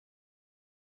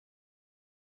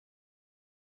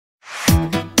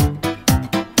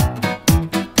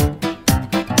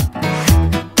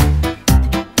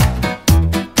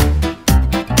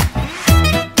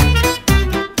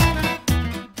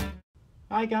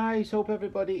Hi guys, hope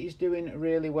everybody is doing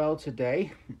really well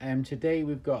today. Today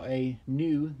we've got a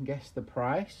new guess the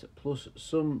price plus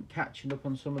some catching up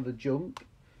on some of the junk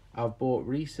I've bought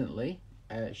recently,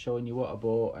 showing you what I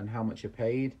bought and how much I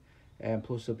paid,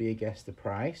 plus there'll be a guess the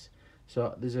price.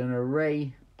 So there's an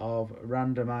array of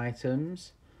random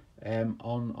items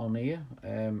on here,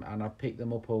 and I've picked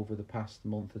them up over the past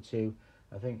month or two.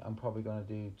 I think I'm probably going to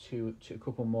do a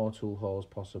couple more tool hauls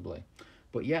possibly.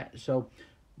 But yeah, so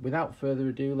without further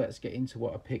ado, let's get into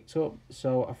what I picked up.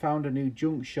 So I found a new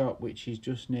junk shop which is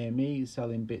just near me,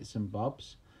 selling bits and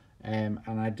bobs, and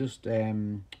I just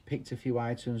picked a few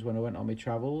items when I went on my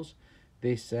travels.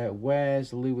 This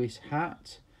Where's Lewis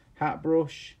hat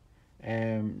brush,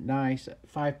 nice,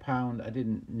 £5. I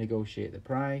didn't negotiate the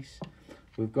price.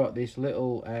 We've got this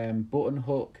little button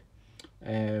hook,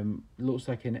 looks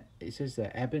like it says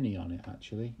there ebony on it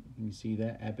actually, you can see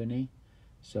there ebony,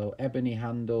 so ebony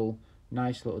handle,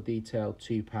 nice little detail,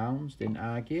 £2, didn't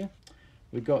argue.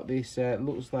 We got this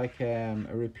looks like a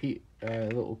repeat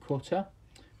little cutter,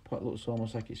 but looks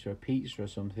almost like it's for a pizza or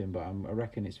something, but I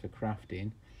reckon it's for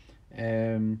crafting.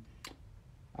 I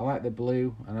like the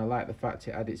blue and I like the fact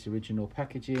it had its original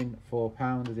packaging. £4,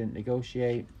 I didn't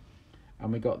negotiate.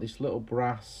 And we got this little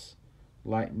brass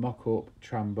like mock-up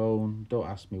trombone, don't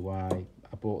ask me why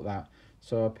I bought that.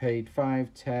 So I paid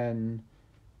 5, 10,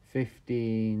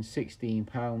 15, 16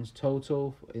 pounds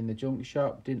total in the junk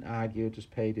shop. Didn't argue, just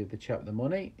paid the chap the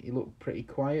money. He looked pretty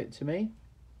quiet to me.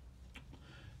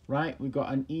 Right, we've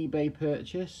got an eBay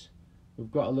purchase.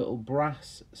 We've got a little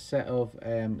brass set of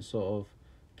sort of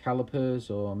calipers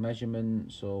or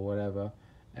measurements or whatever.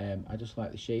 I just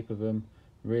like the shape of them,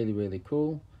 really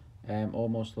cool.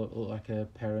 Almost look like a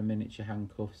pair of miniature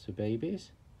handcuffs for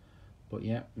babies, but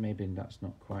yeah, maybe that's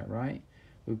not quite right.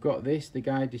 We've got this, the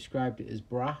guy described it as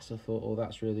brass. I thought, oh,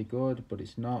 that's really good, but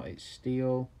it's not, it's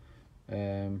steel,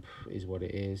 is what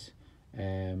it is.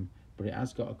 But it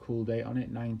has got a cool date on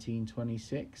it,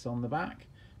 1926 on the back.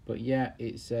 But yeah,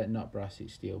 it's not brass,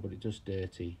 it's steel, but it's just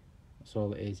dirty. That's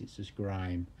all it is, it's just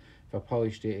grime. If I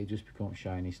polished it, it just becomes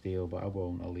shiny steel, but I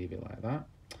won't, I'll leave it like that.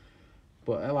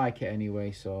 But I like it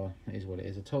anyway, so it is what it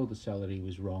is. I told the seller he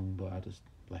was wrong, but I just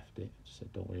left it. Just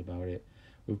said, don't worry about it.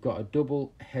 We've got a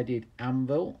double-headed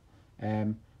anvil,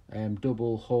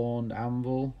 double horned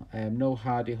anvil, no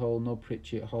hardy hole, no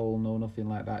Pritchett hole, no nothing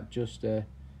like that, just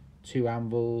 2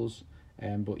 anvils.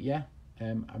 But yeah,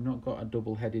 I've not got a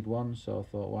double-headed one, so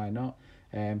I thought, why not?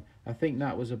 I think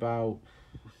that was about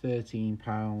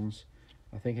 £13.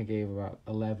 I think I gave about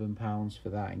 £11 for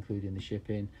that, including the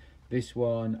shipping. This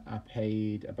one I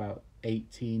paid about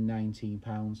 £18,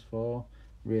 £19 for.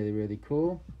 Really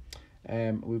cool.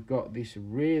 We've got this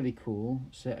really cool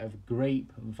set of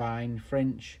grapevine,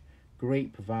 French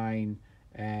grapevine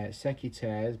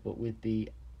secateurs, but with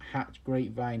the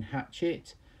grapevine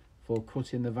hatchet for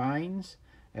cutting the vines.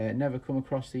 Never come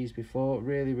across these before.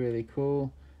 Really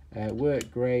cool.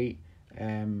 Work great.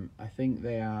 I think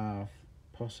they are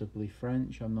possibly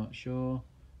French, I'm not sure.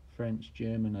 French,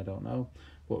 German, I don't know.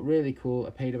 But really cool. I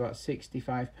paid about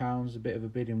 £65, a bit of a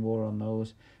bidding war on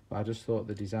those, but I just thought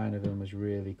the design of them was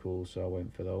really cool, so I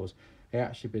went for those. I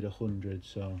actually bid 100,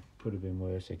 so could have been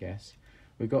worse, I guess.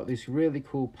 We got this really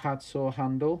cool pad saw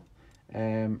handle.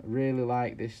 Really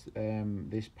like this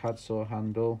this pad saw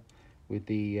handle with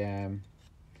the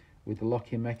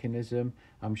locking mechanism.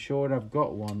 I'm sure I've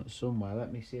got one somewhere.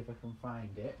 Let me see if I can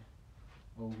find it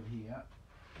over here.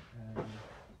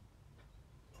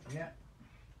 Yeah,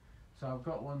 so I've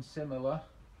got one similar,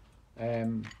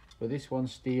 but this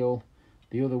one's steel.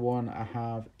 The other one I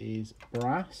have is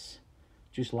brass.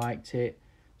 Just liked it,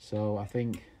 so I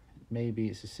think maybe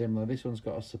it's a similar. This one's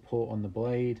got a support on the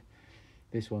blade.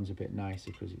 This one's a bit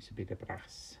nicer because it's a bit of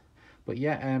brass. But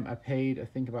yeah, I paid, I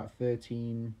think, about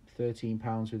 £13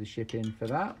 with the shipping for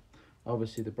that.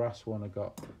 Obviously the brass one I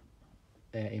got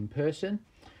in person.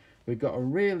 We've got a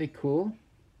really cool,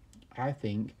 I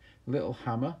think, little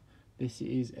hammer. This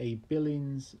is a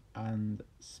Billings and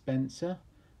Spencer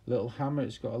little hammer.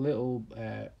 It's got a little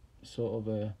sort of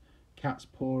a cat's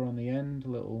paw on the end,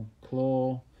 little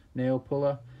claw nail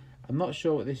puller. I'm not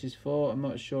sure what this is for. I'm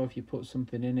not sure if you put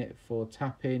something in it for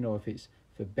tapping or if it's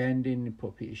for bending. You put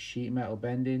a piece of sheet metal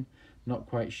bending, not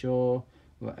quite sure.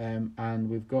 And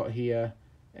we've got here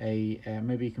a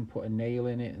maybe you can put a nail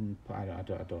in it, and I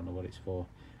don't know what it's for.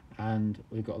 And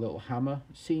we've got a little hammer,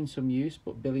 seen some use,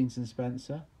 but Billings and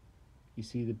Spencer. You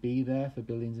see the B there for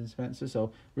Billings and Spencer.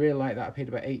 So really like that. I paid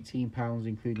about £18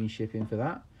 including shipping for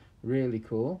that. Really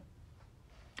cool.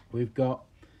 We've got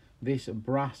this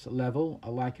brass level. I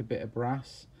like a bit of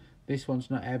brass. This one's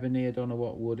not ebony. I don't know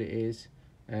what wood it is,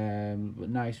 but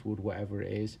nice wood, whatever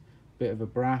it is. bit of a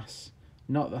brass,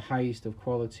 not the highest of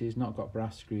qualities, not got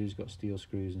brass screws, got steel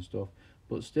screws and stuff,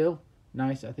 but still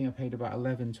nice. I think I paid about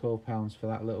 11-12 pounds for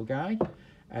that little guy.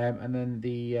 And then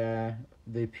the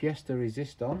pièce de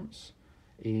résistance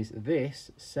is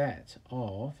this set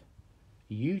of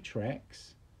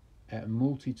Utrecht's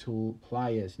multi-tool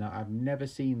pliers. Now I've never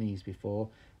seen these before,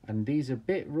 and these are a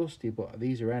bit rusty, but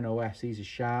these are NOS. These are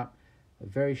sharp, a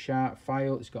very sharp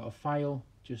file. It's got a file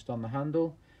just on the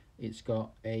handle. It's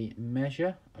got a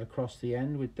measure across the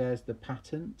end with, there's the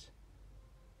patent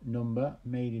number,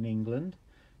 made in England.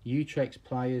 Utrecht's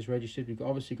pliers registered. We've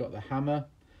obviously got the hammer,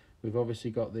 we've obviously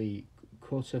got the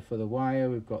cutter for the wire,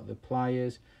 we've got the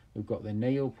pliers, we've got the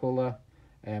nail puller,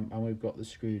 and we've got the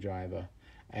screwdriver.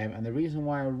 And the reason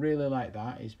why I really like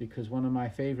that is because one of my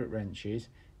favourite wrenches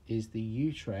is the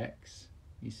Utrecht's,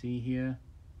 you see here,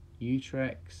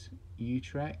 Utrecht's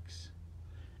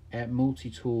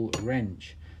multi-tool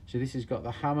wrench. So this has got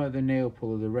the hammer, the nail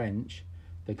puller, the wrench,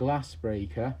 the glass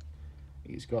breaker,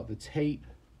 it's got the tape, I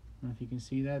don't know if you can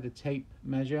see there, the tape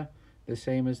measure, the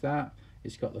same as that.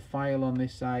 It's got the file on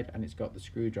this side, and it's got the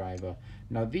screwdriver.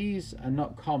 Now these are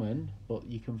not common, but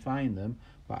you can find them,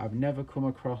 but I've never come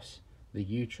across the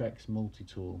Utrecht's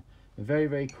multi-tool. A very,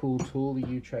 very cool tool, the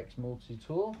Utrecht's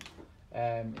multi-tool.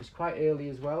 It's quite early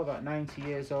as well, about 90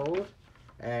 years old.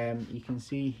 You can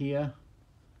see here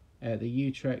the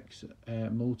Utrecht's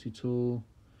multi-tool,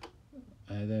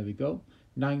 there we go,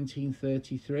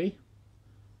 1933.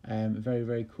 Very,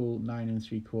 very cool, 9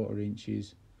 3/4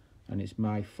 inches, and it's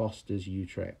my Foster's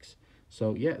Utrecht's.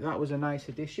 So yeah, that was a nice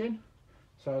addition,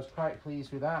 so I was quite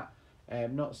pleased with that.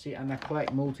 And I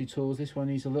collect multi-tools. This one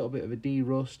needs a little bit of a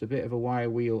de-rust, a bit of a wire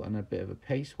wheel, and a bit of a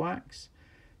paste wax.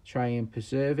 Try and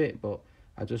preserve it, but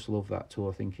I just love that tool.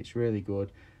 I think it's really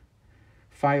good.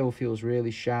 File feels really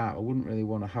sharp. I wouldn't really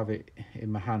want to have it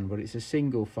in my hand, but it's a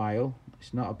single file.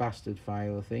 It's not a bastard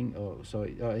file, I think,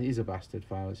 it is a bastard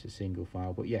file. It's a single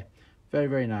file, but yeah, very,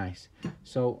 very nice.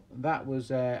 So that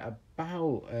was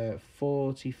about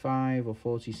 45 or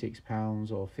 46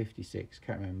 pounds or 56,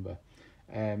 can't remember.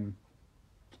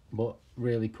 But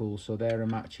really cool. So they're a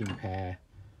matching pair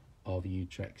of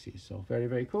Utrecht's, so very,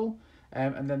 very cool.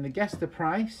 And then the guess the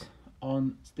price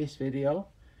on this video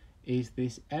is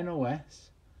this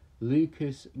NOS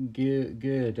Lucas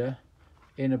girder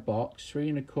in a box,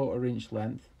 3 1/4 inch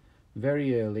length,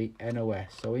 very early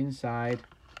NOS. So inside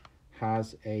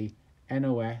has a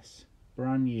NOS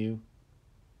brand new,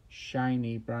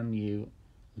 shiny, brand new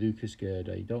Lucas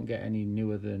girder. You don't get any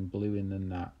newer than blue in than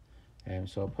that.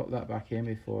 So I'll put that back in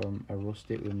before I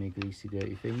rust it with my greasy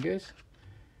dirty fingers.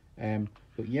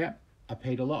 But yeah, I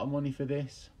paid a lot of money for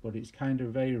this, but it's kind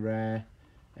of very rare,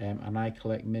 and I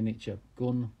collect miniature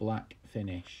gun black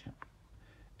finish,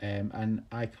 and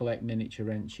I collect miniature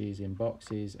wrenches in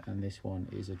boxes, and this one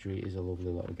is a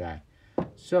lovely little guy.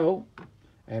 So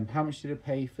how much did I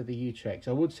pay for the Utrecht's?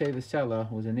 I would say the seller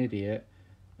was an idiot,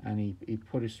 and he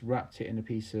wrapped it in a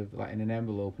piece of, like, in an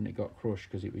envelope, and it got crushed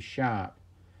because it was sharp,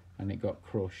 and it got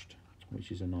crushed,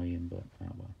 which is annoying, but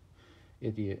oh well,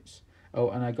 idiots. Oh,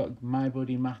 and I got my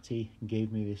buddy Matty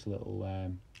gave me this little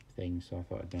thing, so I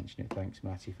thought I'd mention it. Thanks,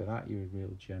 Matty, for that. You're a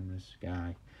real generous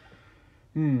guy.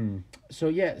 So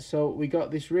yeah, so we got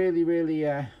this really, really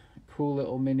cool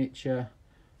little miniature,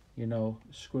 you know,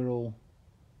 squirrel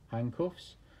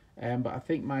handcuffs. But I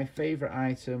think my favourite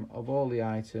item of all the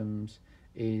items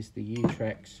is the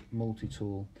Utrecht's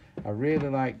multi-tool. I really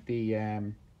like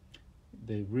the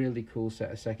really cool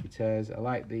set of secateurs. I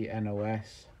like the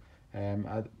NOS, and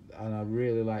I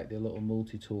really like the little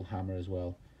multi-tool hammer as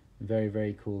well. Very,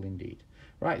 very cool indeed.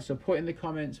 Right, so put in the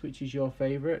comments which is your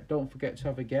favourite. Don't forget to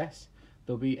have a guess.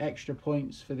 There'll be extra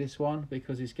points for this one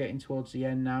because it's getting towards the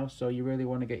end now, so you really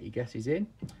want to get your guesses in.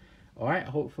 All right,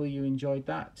 hopefully you enjoyed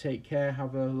that. Take care,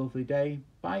 have a lovely day.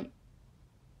 Bye.